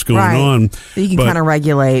everything that's going Right. on. So you can But- kind of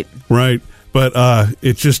regulate. right. But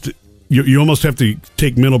it's just you almost have to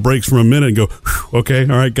take mental breaks for a minute and go, "Whew, okay,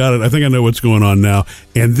 all right, got it. I think I know what's going on now."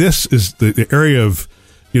 And this is the area of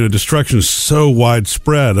destruction is so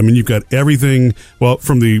widespread. I mean, you've got everything. Well,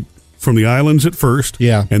 from the islands at first,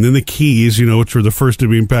 Yeah. and then the Keys, which were the first to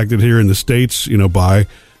be impacted here in the States, by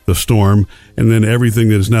the storm, and then everything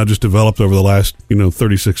that has now just developed over the last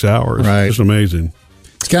 36 hours. Right. Just amazing.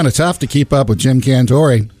 It's kind of tough to keep up with Jim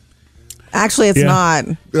Cantori. Actually, it's Yeah. not.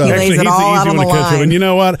 He Actually, lays it he's all the out easy on the one to catch up. line. And you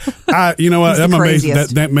know what? He's the I'm amazed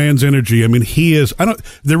craziest. that man's energy. I mean, he is.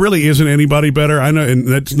 There really isn't anybody better. I know, and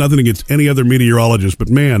that's nothing against any other meteorologist, but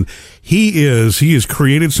man, he has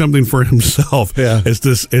created something for himself Yeah. as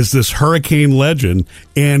this hurricane legend,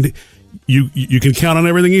 and you can count on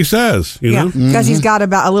everything he says. Yeah, because he's got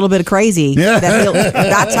about a little bit of crazy. Yeah.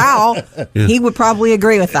 That's how he would probably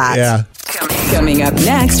agree with that. Yeah. Coming up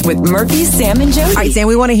next with Murphy, Sam, and Jody. All right, Sam,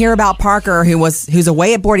 we want to hear about Parker, who's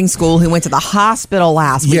away at boarding school, who went to the hospital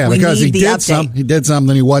last week. Yeah, we because need he the did update. he did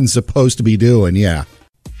something he wasn't supposed to be doing. Yeah.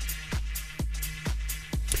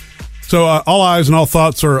 So all eyes and all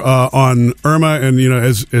thoughts are on Irma, and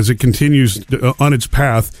as it continues on its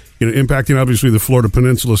path, impacting obviously the Florida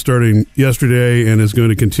Peninsula starting yesterday, and is going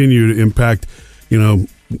to continue to impact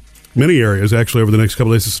many areas actually over the next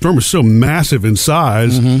couple of days. The storm is so massive in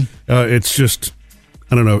size, it's just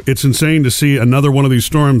I don't know. It's insane to see another one of these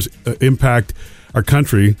storms impact our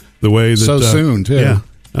country the way that So soon, too. Yeah.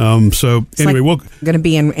 So anyway, we'll going to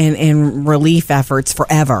be in relief efforts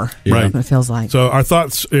forever. Right. It feels like. So our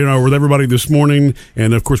thoughts, with everybody this morning,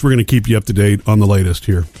 and of course we're going to keep you up to date on the latest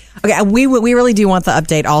here. Okay, we really do want the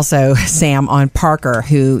update also, Sam, on Parker,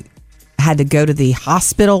 who had to go to the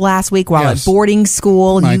hospital last week while Yes. at boarding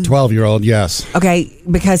school. My 12-year-old, yes. Okay,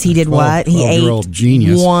 because he did what? He ate 12-year-old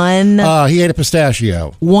genius. He ate a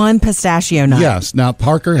pistachio. one pistachio nut. Yes. Now,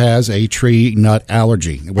 Parker has a tree nut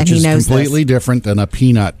allergy, which he is knows completely different than a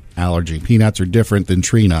peanut allergy. Peanuts are different than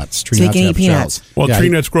tree nuts. Tree So he nuts can eat have peanuts. shells. Well, Yeah, tree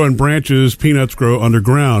nuts grow in branches, peanuts grow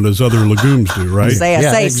underground, as other legumes do, right? Say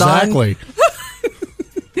son. exactly.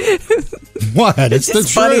 What? It's the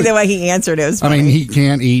It's funny truth. the way he answered it. It was I mean, funny. he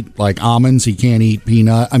can't eat like almonds. He can't eat he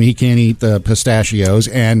can't eat the pistachios.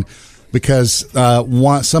 And because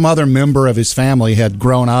some other member of his family had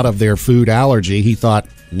grown out of their food allergy, he thought,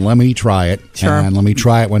 let me try it. Sure. And let me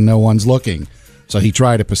try it when no one's looking. So he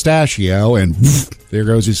tried a pistachio, and there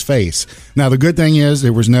goes his face. Now, the good thing is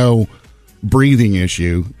there was no breathing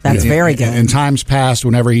issue. That's very good. In times past,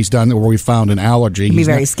 whenever he's done where we found an allergy, It'd be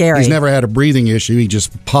very scary. He's never had a breathing issue. He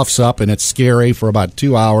just puffs up, and it's scary for about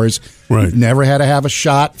 2 hours. Right. Never had to have a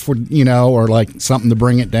shot for or like something to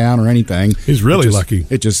bring it down or anything. He's really It just- lucky.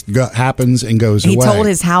 It just happens and goes He away. told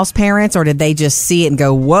his house parents, or did they just see it and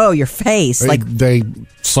go, "Whoa, your face!" Like, they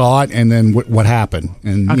saw it, and then what happened,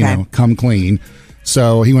 and Okay. come clean.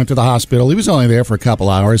 So he went to the hospital. He was only there for a couple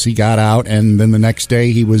hours. He got out, and then the next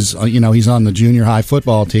day he was, he's on the junior high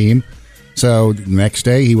football team. So the next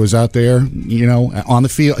day he was out there, on the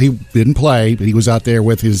field. He didn't play, but he was out there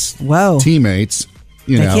with his teammates.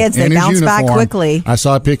 The kids, they in his bounce back uniform. quickly. I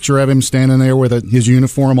saw a picture of him standing there with his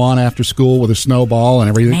uniform on after school with a snowball and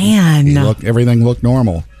everything. Man. Everything looked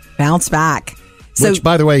normal. bounce back. So, Which,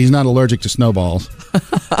 by the way, he's not allergic to snowballs.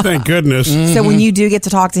 Thank goodness. so when you do get to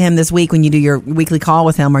talk to him this week, when you do your weekly call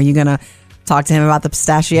with him, are you going to talk to him about the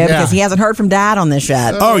pistachio? Yeah. Because he hasn't heard from Dad on this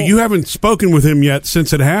yet. Oh, you haven't spoken with him yet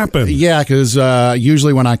since it happened. Yeah, because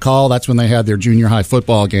usually when I call, that's when they had their junior high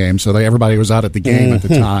football game. So everybody was out at the game at the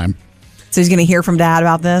time. So he's going to hear from Dad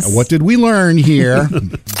about this? What did we learn here?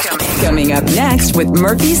 Coming up next with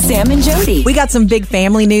Murphy, Sam, and Jody. We got some big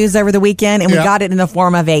family news over the weekend, and we Yeah. got it in the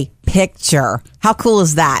form of a picture. How cool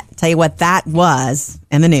is that? Tell you what that was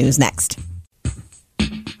in the news next.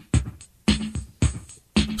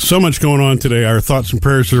 So much going on today. Our thoughts and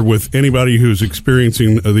prayers are with anybody who's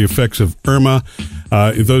experiencing the effects of Irma.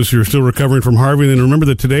 Those who are still recovering from Harvey. And remember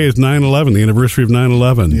that today is 9/11, the anniversary of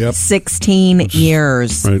 9/11. Yep. 16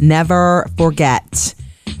 years. Right. Never forget.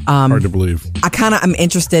 Hard to believe. I'm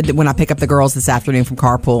interested when I pick up the girls this afternoon from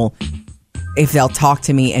carpool if they'll talk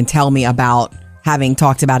to me and tell me about having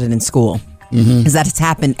talked about it in school. Is that it's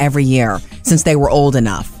happened every year since they were old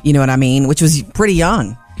enough. You know what I mean? Which was pretty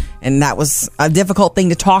young. And that was a difficult thing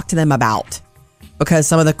to talk to them about because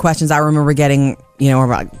some of the questions I remember getting, were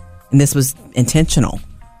about, and this was intentional.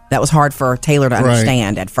 That was hard for Taylor to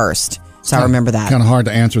understand at first. So I remember that. Kind of hard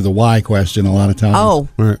to answer the why question a lot of times. Oh,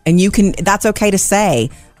 and that's okay to say,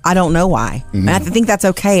 I don't know why. And I think that's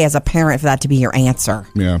okay as a parent for that to be your answer.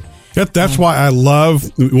 Yeah. That's why I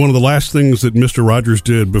love one of the last things that Mr. Rogers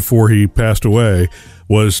did before he passed away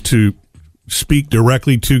was to speak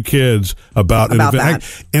directly to kids about an event.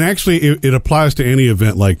 That. And actually, it applies to any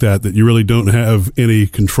event like that you really don't have any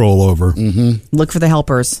control over. Look for the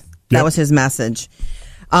helpers. That was his message.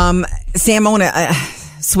 Sam, I want to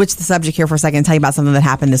switch the subject here for a second and tell you about something that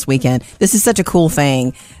happened this weekend. This is such a cool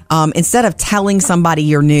thing. Instead of telling somebody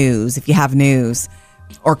your news, if you have news,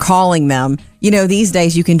 or calling them, these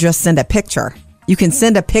days you can just send a picture. You can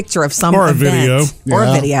send a picture of some event. Or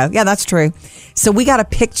a video. Yeah, that's true. So we got a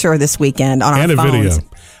picture this weekend on our phones. And a video.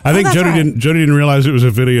 I think Jody didn't realize it was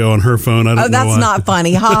a video on her phone. I don't know that's why. not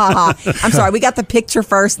funny. Ha ha ha. I'm sorry. We got the picture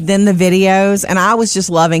first, then the videos, and I was just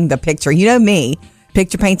loving the picture. You know me.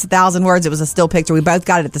 Picture paints 1,000 words. It was a still picture. We both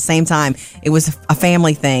got it at the same time. It was a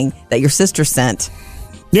family thing that your sister sent.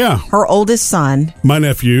 Yeah. Her oldest son. Our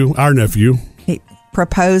nephew. He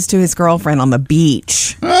proposed to his girlfriend on the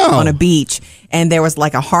beach. On a beach. And there was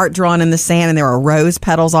like a heart drawn in the sand and there were rose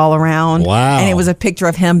petals all around. Wow. And it was a picture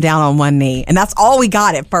of him down on one knee. And that's all we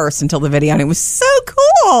got at first until the video. And it was so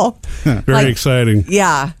cool. Very exciting.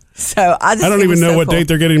 Yeah. So I don't even know what date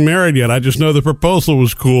they're getting married yet. I just know the proposal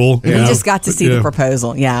was cool. We just got to see the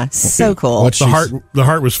proposal. Yeah, so cool. The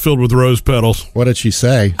heart was filled with rose petals. What did she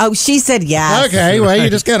say? Oh, she said yes. Okay, well,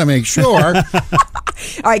 you just got to make sure. All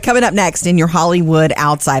right, coming up next in your Hollywood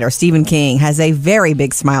Outsider, Stephen King has a very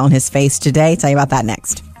big smile on his face today. Tell you about that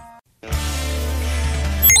next.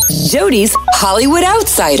 Jody's Hollywood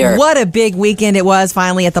Outsider. What a big weekend it was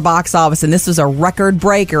finally at the box office, and this was a record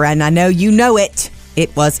breaker, and I know you know it.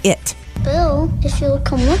 It was it. Bill, if you'll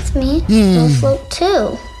come with me, you'll float too.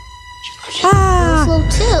 You'll float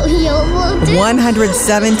too. You'll float too.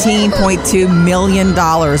 $117.2 million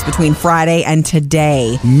between Friday and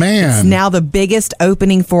today. Man. It's now the biggest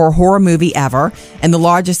opening for a horror movie ever and the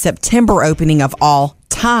largest September opening of all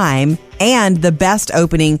time and the best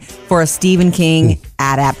opening for a Stephen King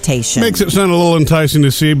adaptation. Makes it sound a little enticing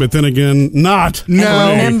to see, but then again, not.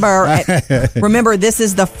 No. Remember, this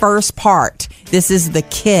is the first part. This is the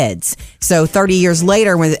kids. So 30 years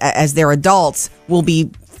later, as they're adults, will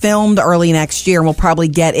be filmed early next year, and we'll probably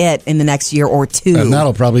get it in the next year or two. And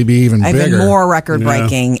that'll probably be even bigger. Even more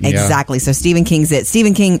record-breaking. Yeah. Exactly. So Stephen King's it.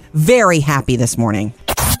 Stephen King, very happy this morning.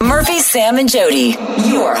 Murphy, Sam, and Jody,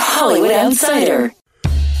 your Hollywood Outsider.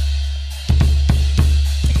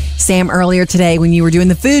 Sam, earlier today when you were doing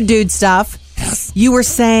the food dude stuff, you were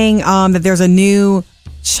saying that there's a new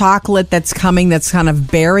chocolate that's coming that's kind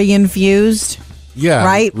of berry infused. Yeah,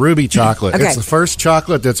 right? Ruby chocolate. Okay. It's the first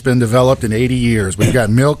chocolate that's been developed in 80 years. We've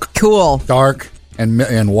got milk, cool, dark,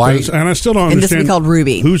 and white. And I still don't understand. And this will be called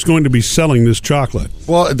Ruby. Who's going to be selling this chocolate?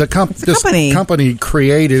 Well, this company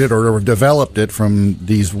created it or developed it from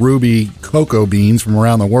these ruby cocoa beans from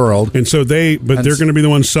around the world. And so they're going to be the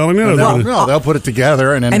ones selling it? No, they'll put it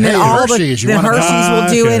together and then Hershey's. Hershey's will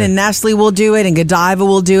do it, and Nestle will do it, and Godiva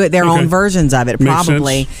will do it, their own versions of it,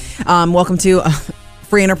 probably. Welcome to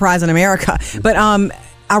Free Enterprise in America. But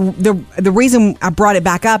the reason I brought it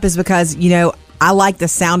back up is because, I like the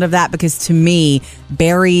sound of that because to me,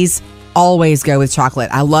 berries always go with chocolate.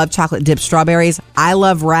 I love chocolate dipped strawberries. I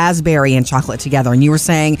love raspberry and chocolate together. And you were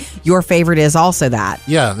saying your favorite is also that.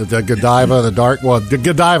 Yeah, the Godiva, the dark. Well, the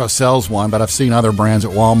Godiva sells one, but I've seen other brands at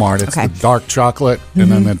Walmart. It's the dark chocolate,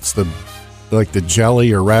 and then it's the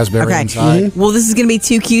jelly or raspberry inside. Mm-hmm. Well, this is going to be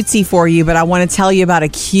too cutesy for you, but I want to tell you about a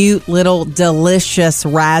cute little delicious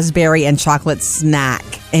raspberry and chocolate snack.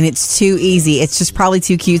 And it's too easy. It's just probably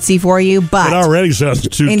too cutesy for you, but it already sounds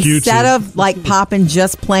too cutesy. Instead of popping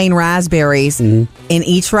just plain raspberries, in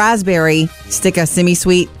each raspberry, stick a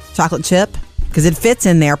semi-sweet chocolate chip because it fits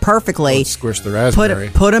in there perfectly. Let's squish the raspberry.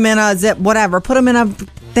 Put them in a zip, whatever. Put them in a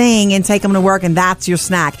thing and take them to work, and that's your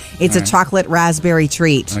snack. It's a chocolate raspberry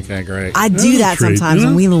treat. Okay, great. I do that sometimes,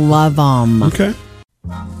 and we love them. Okay.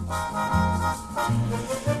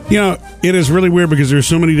 It is really weird because there's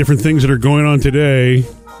so many different things that are going on today.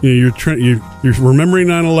 You're remembering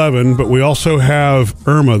 9/11, but we also have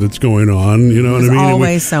Irma that's going on. You know what I mean?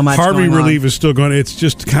 Always so much. Harvey going relief on. is still going. It's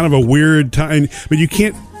just kind of a weird time, but you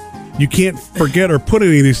can't forget or put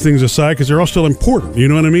any of these things aside because they're all still important. You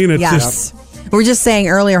know what I mean? It's yes. We were just saying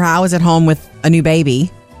earlier how I was at home with a new baby,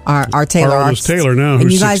 our Taylor. Our oldest Taylor now, And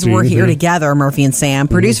who's you guys 16, were here yeah. together, Murphy and Sam.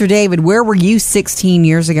 Producer David, where were you 16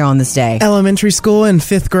 years ago on this day? Elementary school in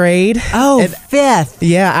 5th grade. Oh, And- 5th.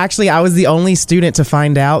 Yeah, actually, I was the only student to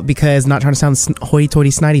find out because, not trying to sound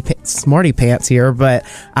hoity-toity, smarty pants here, but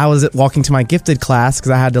I was walking to my gifted class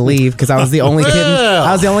because I had to leave because I was the only kid.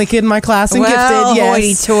 I was the only kid in my class in Well, gifted.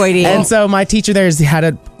 Yes, hoity-toity. And so my teacher there had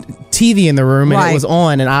a TV in the room and Right. it was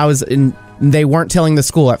on, and I was in. They weren't telling the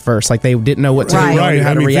school at first, like they didn't know what to Right. do, Right. how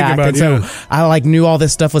I to mean, think react, about- and so yeah. I like knew all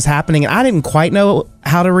this stuff was happening, and I didn't quite know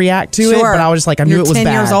how to react to it, Sure. but I was just like, I knew You're it was 10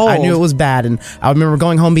 bad. years old. I knew it was bad, and I remember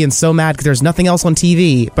going home being so mad because there's nothing else on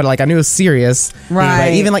TV, but like I knew it was serious. Right.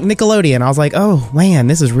 But even like Nickelodeon, I was like, oh man,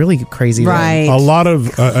 this is really crazy. Right. A lot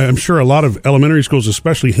of, I'm sure a lot of elementary schools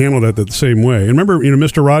especially handled it the same way. And remember,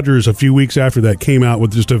 Mr. Rogers a few weeks after that came out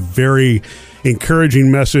with just a very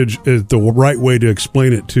encouraging message, is the right way to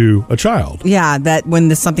explain it to a child. Yeah, that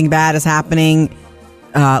when something bad is happening,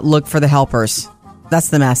 look for the helpers. That's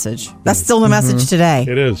the message. That's still the message today.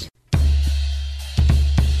 It is.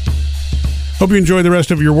 Hope you enjoy the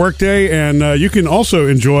rest of your workday, and you can also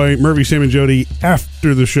enjoy Murphy, Sam, and Jody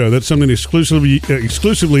after the show. That's something exclusively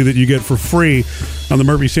that you get for free on the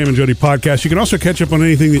Murphy, Sam, and Jody podcast. You can also catch up on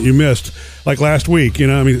anything that you missed, like last week.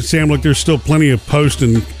 Sam, look, there's still plenty of posts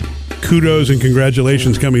and kudos and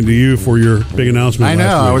congratulations coming to you for your big announcement. I know.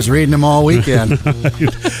 last week. I was reading them all weekend.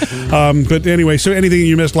 But anyway, so anything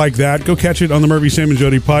you missed like that, go catch it on the Murphy, Sam, and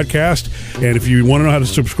Jody podcast. And if you want to know how to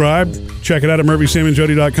subscribe, check it out at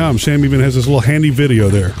murphysamandjody.com. Sam even has this little handy video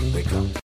there.